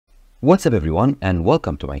What's up everyone and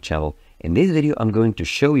welcome to my channel. In this video I'm going to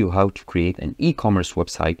show you how to create an e-commerce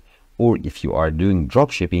website, or if you are doing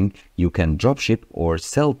dropshipping, you can dropship or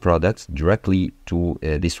sell products directly to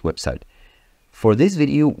this website. For this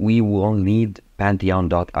video we will need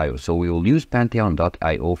Pantheon.io, so we will use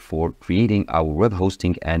Pantheon.io for creating our web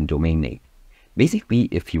hosting and domain name. Basically,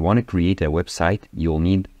 if you want to create a website, you'll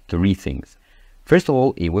need three things. First of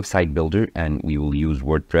all, a website builder, and we will use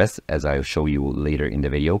WordPress as I'll show you later in the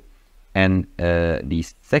video. And the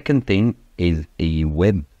second thing is a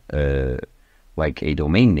web, like a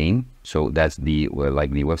domain name. So that's the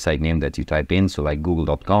like the website name that you type in. So like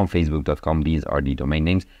google.com, facebook.com, these are the domain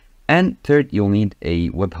names. And third, you'll need a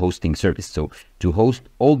web hosting service. So to host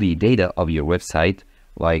all the data of your website,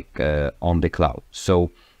 like on the cloud.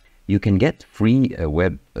 So you can get free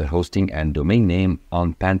web hosting and domain name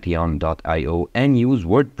on Pantheon.io and use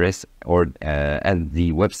WordPress or as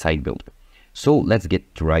the website builder. So let's get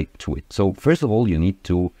right to it. So first of all, you need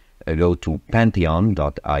to go to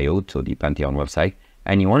Pantheon.io, to the Pantheon website,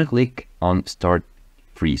 and you want to click on Start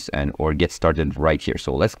Free or Get Started right here.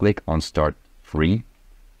 So let's click on Start Free.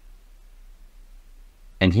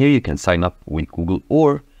 And here you can sign up with Google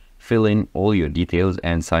or fill in all your details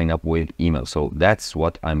and sign up with email. So that's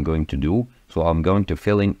what I'm going to do. So I'm going to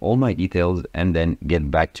fill in all my details and then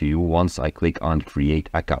get back to you once I click on Create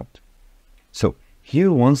Account. So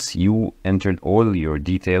here, once you entered all your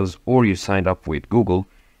details or you signed up with Google,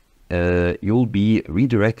 you'll be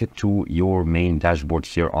redirected to your main dashboard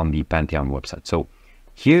here on the Pantheon website. So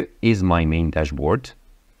here is my main dashboard.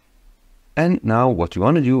 And now what you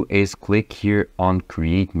want to do is click here on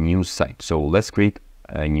Create New Site. So let's create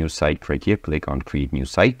a new site right here. Click on Create New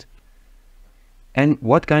Site. And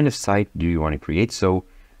what kind of site do you want to create? So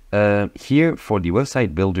here for the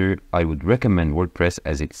website builder, I would recommend WordPress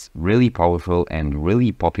as it's really powerful and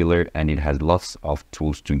really popular, and it has lots of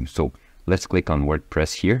tools to use. So let's click on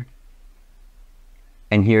WordPress here.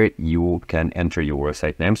 And here you can enter your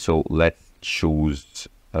website name. So let's choose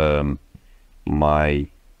my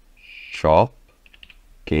shop,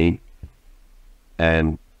 okay,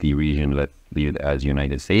 and the region, let's leave it as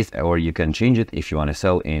United States, or you can change it if you want to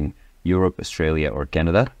sell in Europe, Australia, or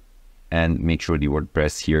Canada. And make sure the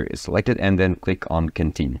WordPress here is selected, and then click on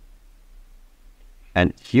Continue.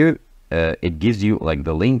 And here it gives you like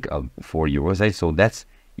the link for your website. So that's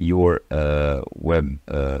your web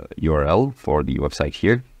URL for the website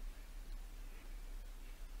here.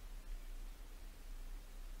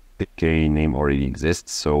 Okay, name already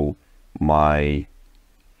exists. So my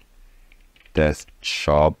test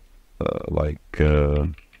shop,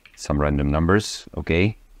 some random numbers.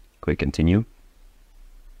 Okay, click Continue.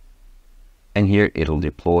 And here it'll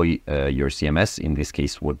deploy your CMS, in this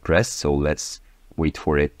case WordPress. So let's wait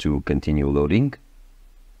for it to continue loading.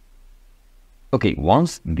 Okay,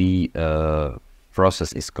 once the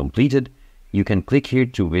process is completed, you can click here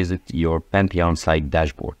to visit your Pantheon site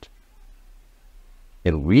dashboard.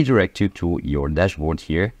 It'll redirect you to your dashboard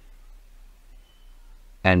here.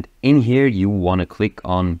 And in here you want to click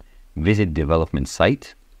on Visit Development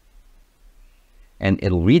Site. And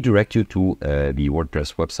it'll redirect you to the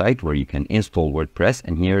WordPress website where you can install WordPress.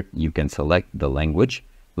 And here you can select the language.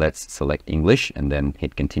 Let's select English and then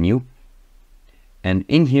hit Continue. And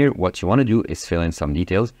in here, what you want to do is fill in some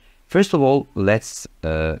details. First of all, let's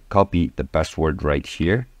copy the password right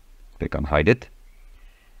here. Click on Hide It.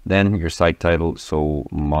 Then your site title. So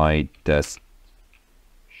my test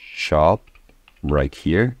shop right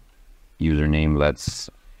here. Username, let's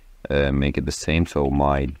make it the same. So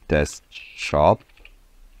my test shop.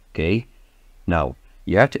 Okay, now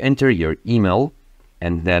you have to enter your email,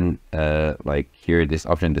 and then like here, this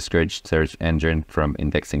often discouraged search engine from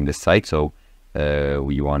indexing the site. So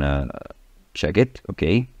we want to check it.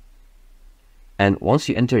 Okay, and once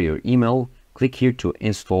you enter your email, click here to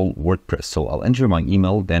install WordPress. So I'll enter my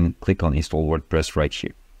email, then click on Install WordPress right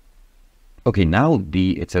here. Okay, now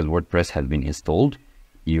it says WordPress has been installed.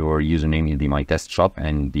 Your username is the My Test Shop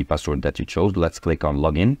and the password that you chose. Let's click on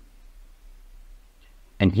Login.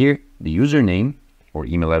 And here, the username or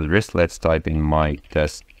email address, let's type in My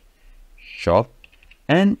Test Shop.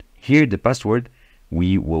 And here, the password,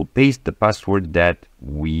 we will paste the password that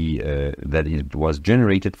it was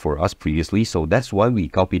generated for us previously. So that's why we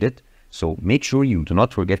copied it. So make sure you do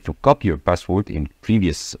not forget to copy your password in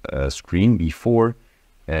previous screen before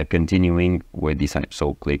continuing with the sign up.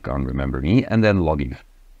 So click on Remember Me and then log in.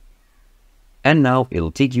 And now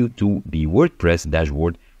it'll take you to the WordPress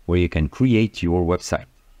dashboard where you can create your website.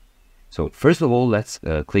 So first of all, let's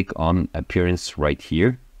click on Appearance right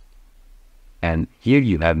here. And here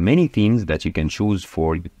you have many themes that you can choose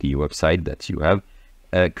for the website that you have.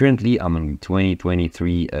 Currently, I'm on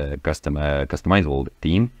 2023 customizable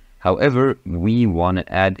theme. However, we want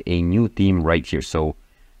to add a new theme right here. So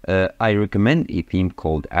I recommend a theme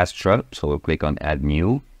called Astra. So we'll click on Add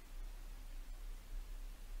New.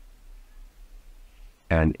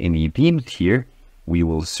 And in the themes here, we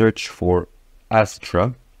will search for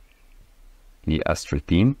Astra, the Astra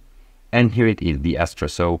theme. And here it is, the Astra.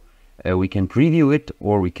 So we can preview it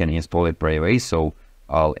or we can install it right away. So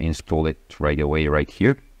I'll install it right away right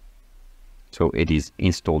here. So it is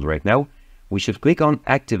installed right now. We should click on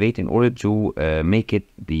Activate in order to make it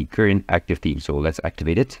the current active theme. So let's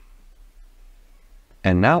activate it.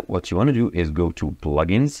 And now what you want to do is go to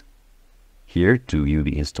Plugins here to view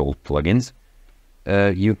the installed plugins.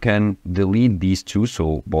 You can delete these two.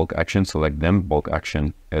 So bulk action, select them, bulk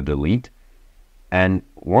action, delete. And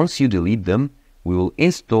once you delete them, we will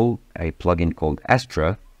install a plugin called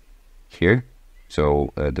Astra here.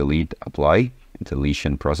 So delete, apply,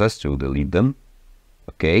 deletion process to delete them.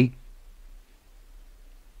 Okay.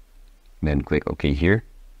 Then click OK here.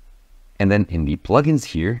 And then in the plugins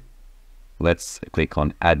here, let's click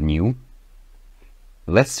on Add New.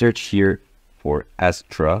 Let's search here for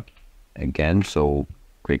Astra again. So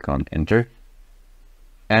click on Enter.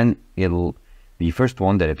 And the first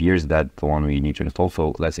one that appears, that's the one we need to install.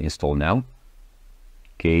 So let's install now.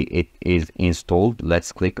 Okay, it is installed.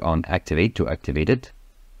 Let's click on Activate to activate it.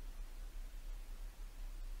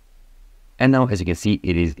 And now, as you can see,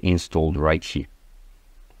 it is installed right here.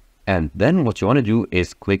 And then what you want to do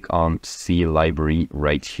is click on See Library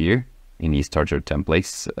right here in the Starter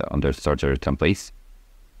Templates, under Starter Templates.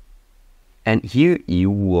 And here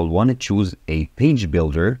you will want to choose a page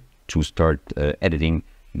builder to start editing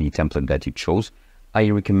the template that you chose. I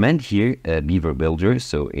recommend here Beaver Builder,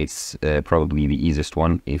 so it's probably the easiest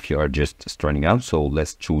one if you are just starting out. So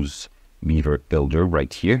let's choose Beaver Builder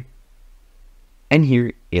right here. And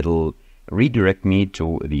here it'll redirect me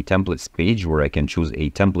to the templates page where I can choose a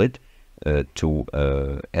template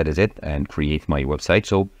to edit it and create my website.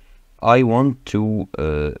 So I want to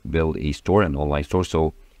build a store, an online store.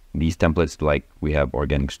 So these templates, like we have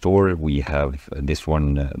organic store, we have this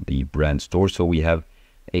one, the brand store. So we have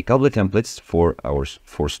a couple of templates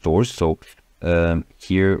for stores. So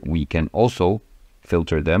here we can also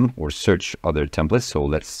filter them or search other templates. So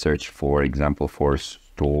let's search, for example, for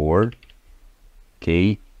store.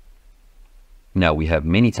 Okay. Now we have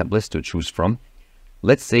many templates to choose from.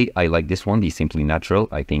 Let's say I like this one, the Simply Natural.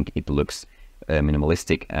 I think it looks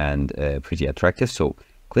minimalistic and pretty attractive. So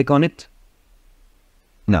click on it.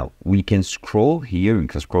 Now we can scroll here. We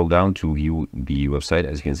can scroll down to view the website.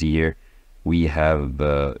 As you can see here, we have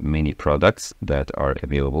many products that are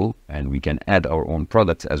available, and we can add our own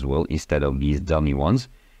products as well instead of these dummy ones.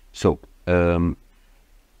 So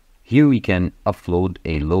here we can upload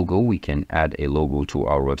a logo. We can add a logo to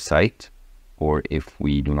our website, or if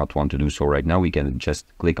we do not want to do so right now, we can just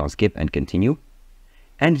click on skip and continue.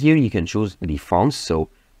 And here you can choose the fonts. So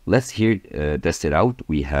let's here test it out.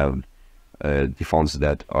 We have the fonts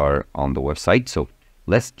that are on the website. So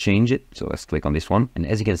let's change it. So let's click on this one. And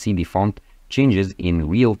as you can see, the font changes in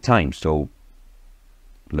real time. So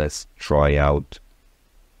let's try out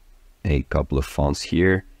a couple of fonts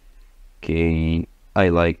here. Okay, I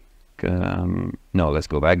like, no, let's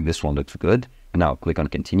go back. This one looks good. Now click on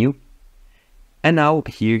continue. And now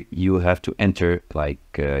here you have to enter like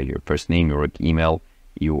your first name, your work email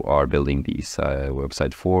you are building this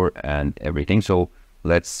website for, and everything. So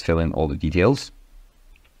let's fill in all the details.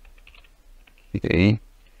 Okay,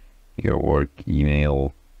 your work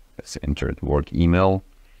email. Let's enter the work email.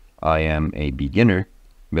 I am a beginner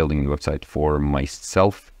building the website for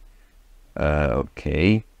myself.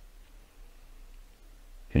 Okay.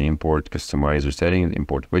 Can import customizer settings,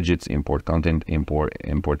 import widgets, import content,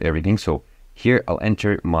 import everything. So here I'll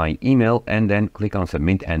enter my email and then click on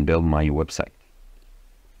submit and build my website.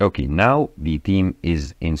 Okay, now the theme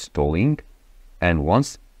is installing, and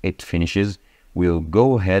once it finishes, we'll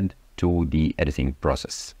go ahead to the editing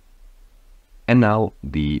process. And now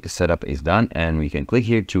the setup is done, and we can click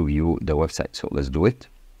here to view the website. So let's do it.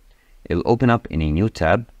 It'll open up in a new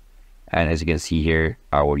tab, and as you can see here,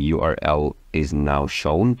 our URL is now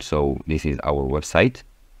shown. So this is our website.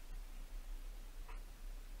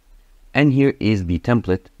 And here is the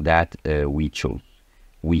template that we chose.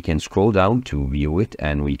 We can scroll down to view it,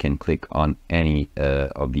 and we can click on any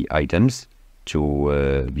of the items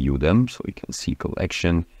to view them. So we can see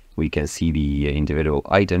collection, we can see the individual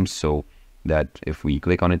items, so that if we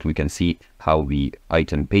click on it, we can see how the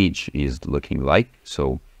item page is looking like.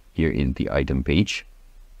 So here is the item page.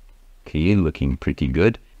 Okay, looking pretty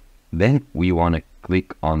good. Then we want to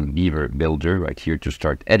click on Beaver Builder right here to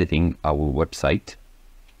start editing our website.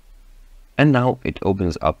 And now it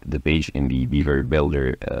opens up the page in the Beaver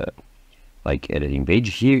Builder like editing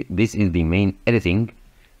page. Here, this is the main editing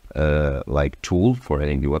like tool for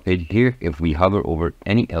editing the web page. Here, if we hover over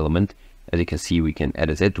any element, as you can see, we can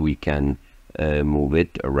edit it. We can move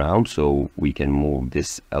it around, so we can move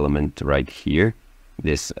this element right here,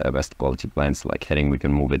 this best quality plans like heading. We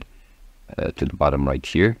can move it to the bottom right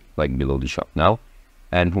here, like below the shop now.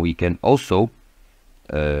 And we can also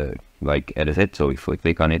like edit it. So if we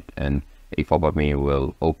click on it, and a pop-up menu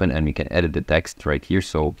will open, and we can edit the text right here.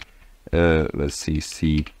 So let's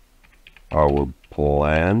see our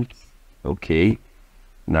plan. Okay,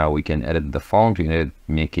 now we can edit the font. We can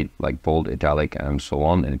make it like bold, italic, and so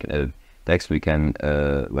on. And we can edit text. We can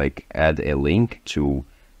like add a link to,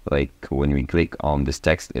 like when we click on this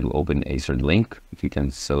text, it'll open a certain link. If you can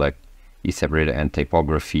select the separator and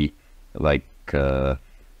typography like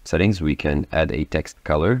settings, we can add a text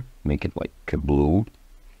color, make it like blue.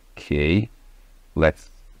 Okay, let's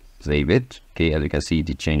save it. Okay, as you can see,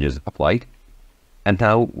 the changes applied. And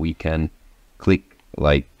now we can click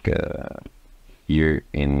like here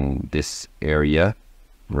in this area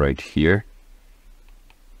right here.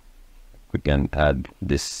 We can add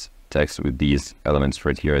this text with these elements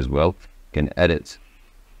right here as well. We can edit.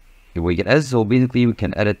 We can edit, so basically we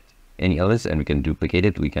can edit any elements and we can duplicate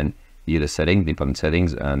it. We can view the settings, the button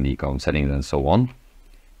settings, and the account settings, and so on.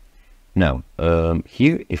 Now,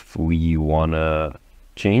 here, if we wanna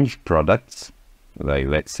change products, like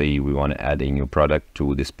let's say we want to add a new product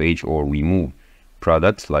to this page, or remove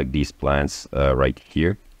products like these plants right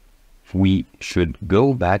here, we should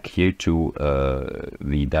go back here to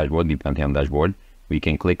the dashboard, the Pantheon dashboard. We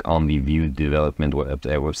can click on the view development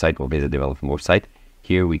website, or visit development website.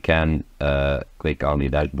 Here we can click on the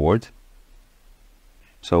dashboard.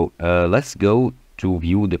 So let's go to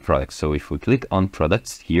view the products. So if we click on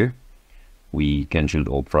products here, we can choose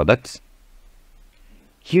all products.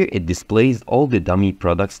 Here it displays all the dummy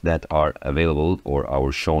products that are available or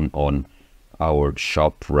are shown on our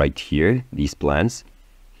shop right here, these plans.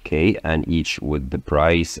 Okay, and each with the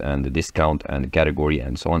price and the discount and the category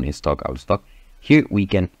and so on, in stock, out of stock. Here we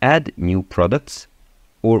can add new products,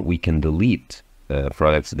 or we can delete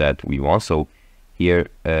products that we want. So here,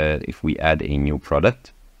 if we add a new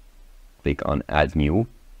product, click on add new,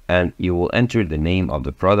 and you will enter the name of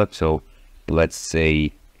the product. So let's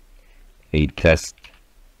say a test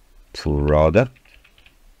product.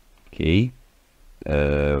 Okay,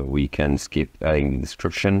 we can skip adding the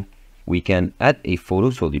description. We can add a photo,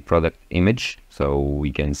 so the product image. So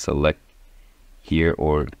we can select here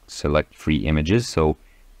or select free images. So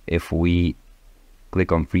if we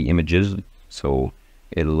click on free images, so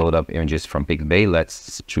it'll load up images from Pixabay.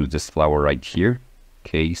 Let's choose this flower right here.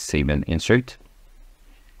 Okay, save and insert.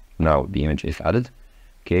 Now the image is added.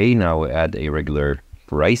 Okay, now we add a regular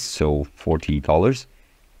price, so $40.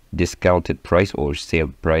 Discounted price or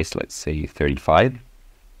sale price, let's say 35.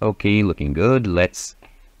 Okay, looking good. Let's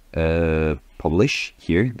publish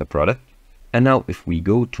here the product. And now if we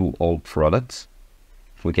go to all products,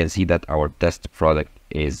 we can see that our test product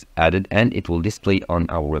is added, and it will display on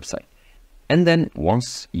our website. And then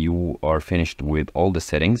once you are finished with all the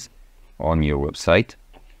settings on your website,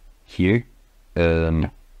 here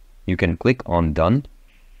you can click on done,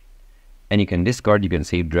 and you can discard, you can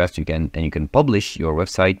save drafts, you can publish your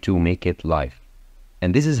website to make it live.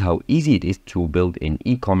 And this is how easy it is to build an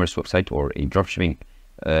e-commerce website or a dropshipping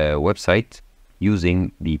website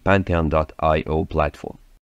using the Pantheon.io platform.